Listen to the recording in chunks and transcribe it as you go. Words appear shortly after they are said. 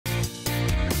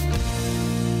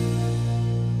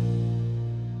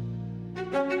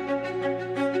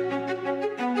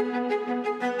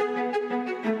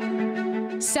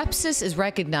Sepsis is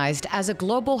recognized as a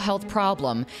global health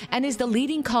problem and is the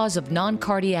leading cause of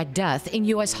non-cardiac death in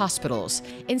U.S. hospitals.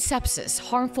 In sepsis,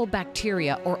 harmful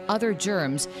bacteria or other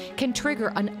germs can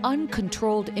trigger an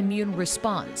uncontrolled immune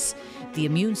response. The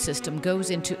immune system goes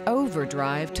into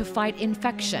overdrive to fight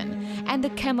infection, and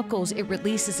the chemicals it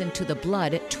releases into the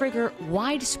blood trigger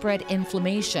widespread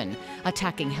inflammation,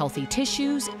 attacking healthy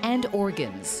tissues and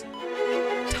organs.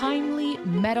 Timely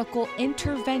medical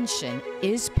intervention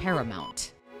is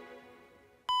paramount.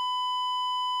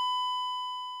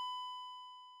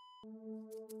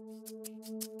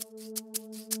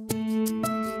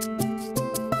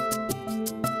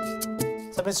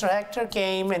 So Mr. Hector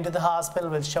came into the hospital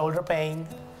with shoulder pain.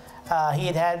 He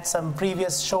had had some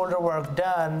previous shoulder work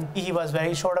done. He was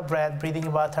very short of breath, breathing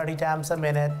about 30 times a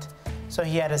minute. So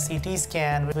he had a CT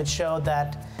scan which showed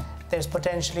that there's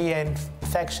potentially an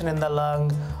infection in the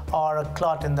lung or a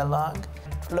clot in the lung.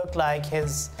 It looked like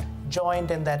his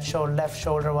joint in that left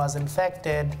shoulder was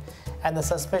infected, and the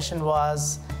suspicion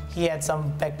was he had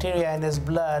some bacteria in his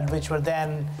blood which were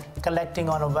then collecting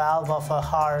on a valve of a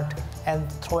heart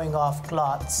and throwing off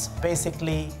clots,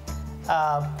 basically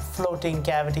floating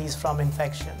cavities from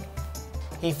infection.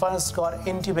 He first got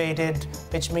intubated,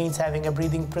 which means having a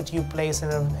breathing tube placed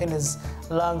in his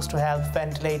lungs to help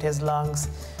ventilate his lungs.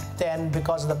 Then,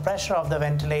 because of the pressure of the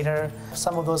ventilator,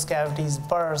 some of those cavities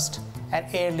burst and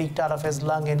air leaked out of his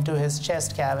lung into his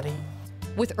chest cavity.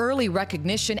 With early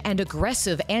recognition and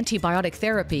aggressive antibiotic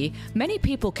therapy, many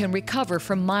people can recover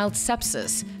from mild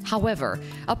sepsis. However,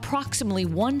 approximately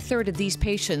 1/3 of these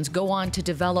patients go on to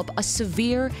develop a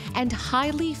severe and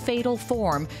highly fatal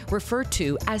form referred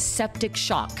to as septic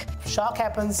shock. Shock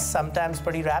happens sometimes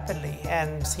pretty rapidly,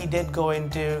 and he did go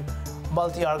into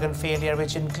multi-organ failure,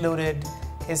 which included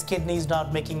his kidneys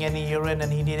not making any urine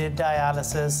and he needed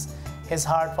dialysis. His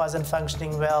heart wasn't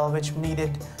functioning well, which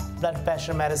needed blood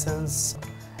pressure medicines,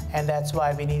 and that's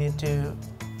why we needed to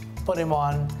put him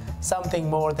on something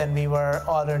more than we were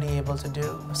already able to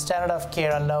do. Standard of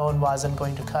care alone wasn't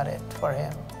going to cut it for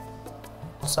him.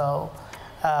 So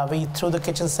we threw the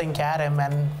kitchen sink at him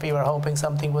and we were hoping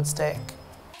something would stick.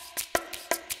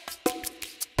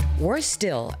 Worse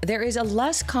still, there is a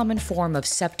less common form of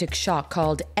septic shock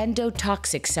called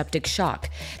endotoxic septic shock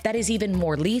that is even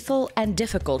more lethal and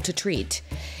difficult to treat.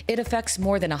 It affects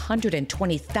more than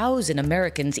 120,000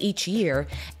 Americans each year,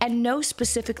 and no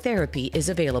specific therapy is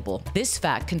available. This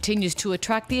fact continues to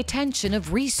attract the attention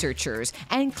of researchers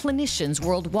and clinicians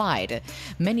worldwide,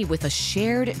 many with a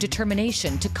shared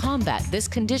determination to combat this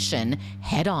condition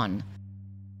head-on.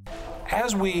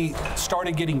 As we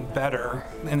started getting better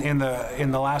in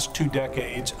the last 2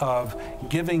 decades of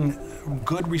giving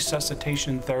good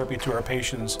resuscitation therapy to our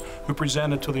patients who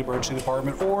presented to the emergency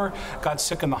department or got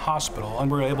sick in the hospital, and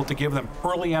we were able to give them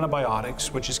early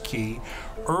antibiotics, which is key,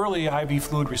 early IV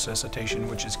fluid resuscitation,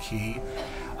 which is key,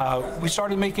 we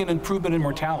started making an improvement in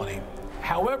mortality.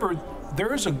 However,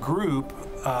 there is a group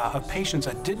of patients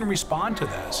that didn't respond to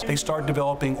this. They start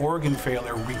developing organ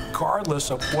failure regardless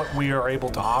of what we are able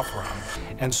to offer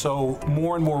them. And so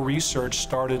more and more research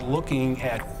started looking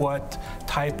at what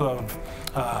type of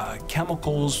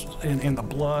chemicals in the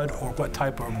blood or what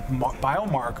type of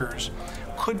biomarkers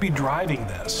could be driving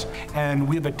this. And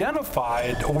we've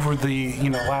identified over the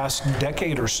last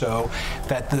decade or so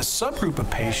that this subgroup of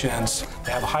patients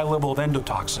have a high level of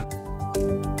endotoxin.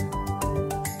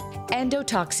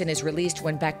 Endotoxin is released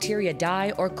when bacteria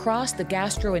die or cross the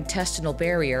gastrointestinal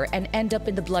barrier and end up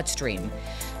in the bloodstream.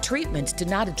 Treatments do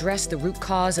not address the root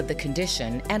cause of the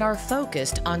condition and are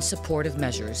focused on supportive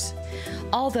measures.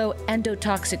 Although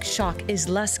endotoxic shock is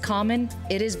less common,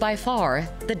 it is by far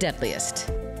the deadliest.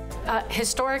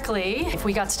 Historically, if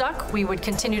we got stuck, we would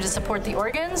continue to support the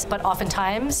organs, but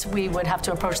oftentimes we would have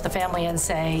to approach the family and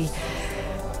say,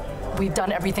 we've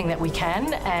done everything that we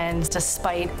can, and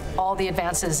despite all the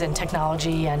advances in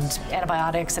technology and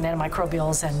antibiotics and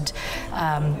antimicrobials and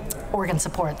organ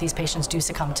support, these patients do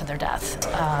succumb to their death.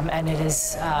 And it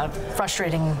is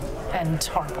frustrating and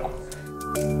horrible.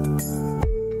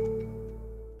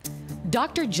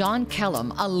 Dr. John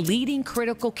Kellum, a leading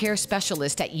critical care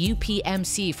specialist at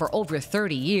UPMC for over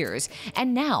 30 years,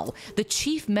 and now the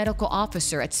Chief Medical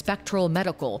Officer at Spectral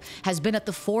Medical, has been at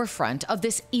the forefront of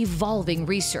this evolving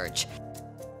research.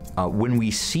 When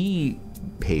we see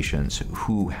patients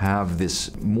who have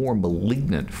this more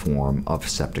malignant form of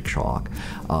septic shock.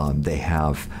 They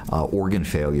have organ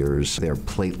failures, their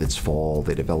platelets fall,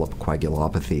 they develop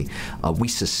coagulopathy. We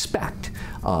suspect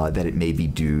that it may be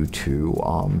due to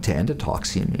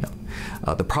endotoxemia.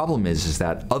 The problem is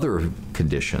that other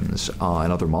conditions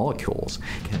and other molecules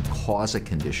can cause a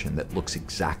condition that looks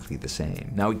exactly the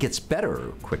same. Now, it gets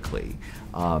better quickly,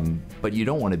 but you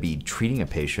don't want to be treating a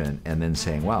patient and then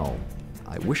saying, well,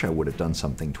 I wish I would have done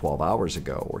something 12 hours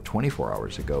ago or 24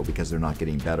 hours ago because they're not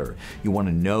getting better. You want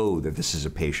to know that this is a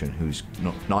patient who's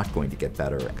not going to get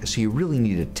better. So you really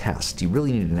need a test. You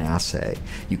really need an assay.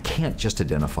 You can't just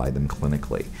identify them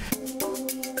clinically.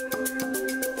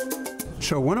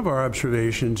 So one of our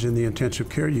observations in the intensive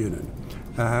care unit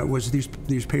was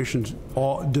these patients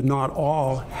did not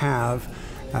all have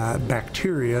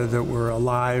bacteria that were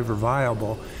alive or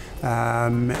viable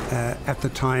at the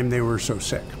time they were so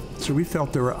sick. So we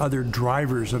felt there were other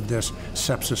drivers of this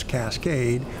sepsis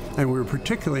cascade, and we were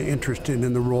particularly interested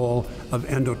in the role of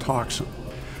endotoxin.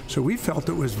 So we felt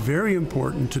it was very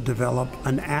important to develop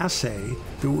an assay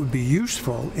that would be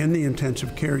useful in the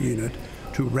intensive care unit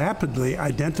to rapidly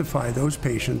identify those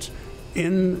patients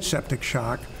in septic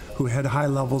shock who had high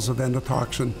levels of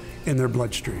endotoxin in their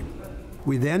bloodstream.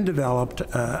 We then developed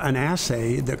an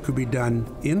assay that could be done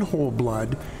in whole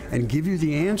blood and give you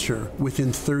the answer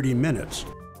within 30 minutes.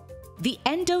 The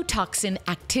Endotoxin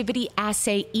Activity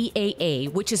Assay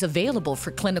EAA, which is available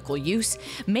for clinical use,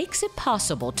 makes it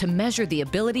possible to measure the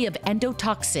ability of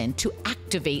endotoxin to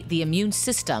activate the immune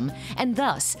system and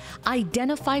thus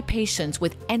identify patients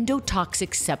with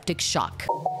endotoxic septic shock.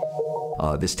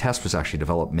 This test was actually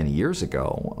developed many years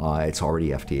ago. It's already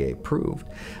FDA approved,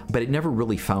 but it never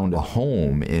really found a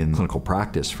home in clinical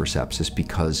practice for sepsis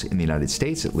because in the United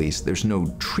States, at least, there's no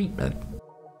treatment.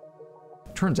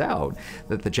 Turns out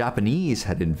that the Japanese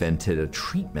had invented a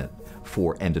treatment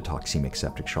for endotoxemic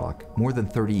septic shock more than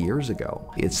 30 years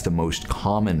ago. It's the most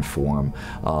common form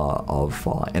of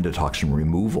endotoxin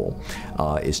removal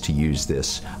is to use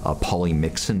this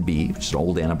Toraymyxin B, which is an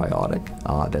old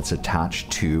antibiotic that's attached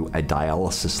to a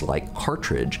dialysis-like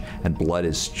cartridge, and blood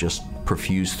is just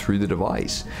perfused through the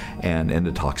device and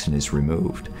endotoxin is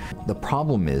removed. The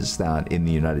problem is that in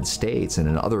the United States and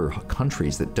in other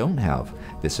countries that don't have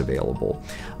this available,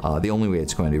 the only way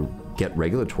it's going to get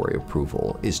regulatory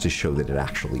approval is to show that it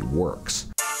actually works.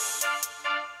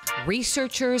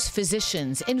 Researchers,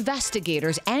 physicians,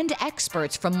 investigators, and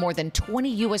experts from more than 20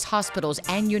 U.S. hospitals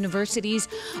and universities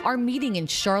are meeting in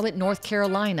Charlotte, North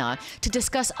Carolina to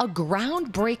discuss a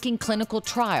groundbreaking clinical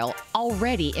trial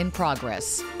already in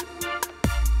progress.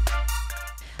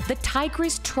 The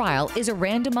TIGRIS trial is a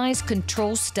randomized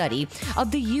control study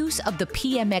of the use of the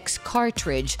PMX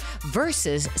cartridge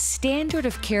versus standard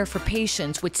of care for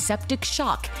patients with septic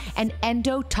shock and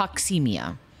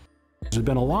endotoxemia. There's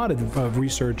been a lot of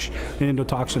research in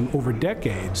endotoxin over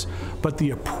decades, but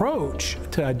the approach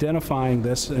to identifying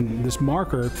this and this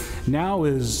marker now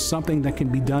is something that can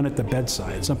be done at the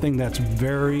bedside, something that's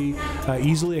very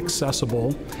easily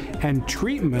accessible, and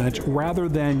treatment, rather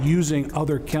than using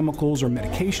other chemicals or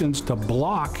medications to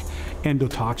block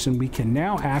endotoxin, we can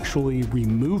now actually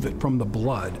remove it from the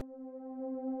blood.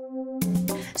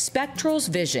 Spectral's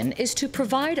vision is to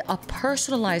provide a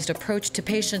personalized approach to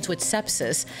patients with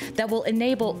sepsis that will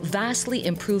enable vastly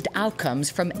improved outcomes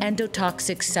from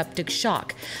endotoxic septic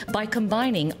shock by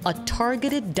combining a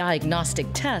targeted diagnostic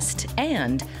test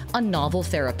and a novel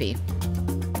therapy.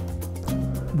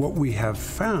 What we have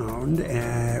found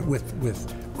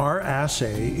with our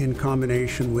assay in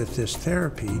combination with this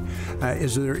therapy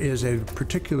is there is a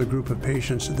particular group of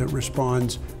patients that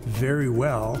responds very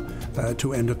well to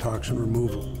endotoxin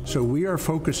removal. So we are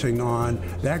focusing on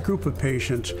that group of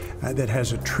patients that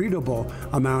has a treatable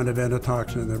amount of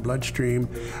endotoxin in their bloodstream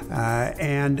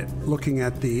and looking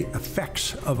at the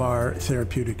effects of our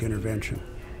therapeutic intervention.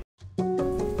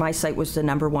 My site was the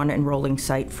 #1 enrolling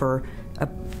site for a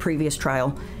previous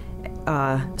trial.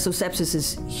 So sepsis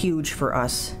is huge for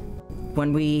us.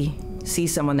 When we see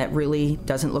someone that really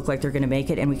doesn't look like they're going to make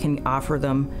it and we can offer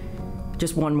them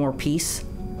just one more piece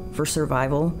for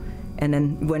survival, and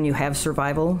then when you have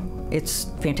survival, it's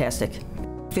fantastic.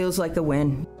 Feels like a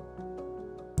win.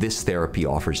 This therapy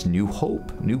offers new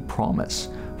hope, new promise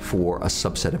for a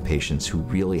subset of patients who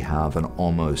really have an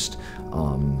almost,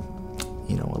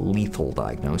 a lethal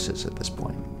diagnosis at this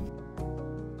point.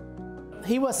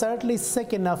 He was certainly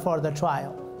sick enough for the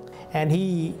trial, and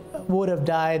he would have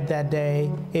died that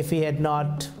day if he had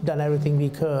not done everything we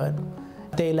could.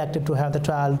 They elected to have the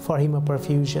trial for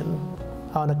hemoperfusion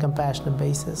on a compassionate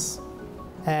basis.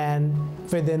 And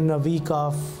within a week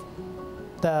of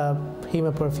the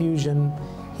hemoperfusion,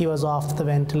 he was off the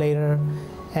ventilator,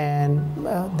 and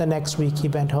the next week he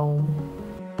went home.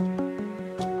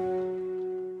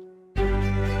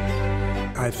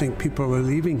 I think people are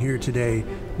leaving here today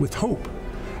with hope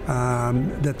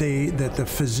that the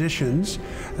physicians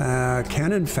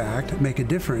can in fact make a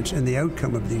difference in the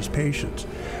outcome of these patients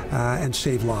and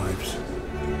save lives.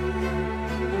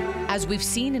 As we've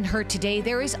seen and heard today,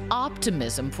 there is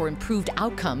optimism for improved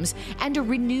outcomes and a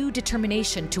renewed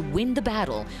determination to win the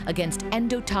battle against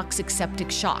endotoxic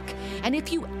septic shock. And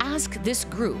if you ask this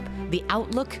group, the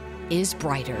outlook is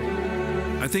brighter.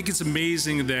 I think it's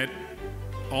amazing that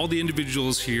all the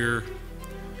individuals here,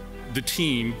 the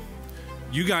team,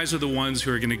 you guys are the ones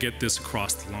who are going to get this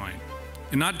across the line.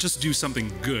 And not just do something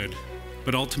good,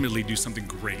 but ultimately do something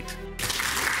great.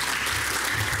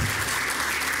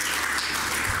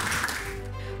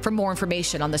 For more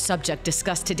information on the subject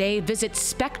discussed today, visit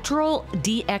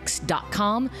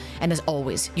spectraldx.com. And as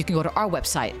always, you can go to our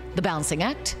website,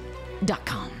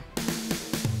 thebalancingact.com.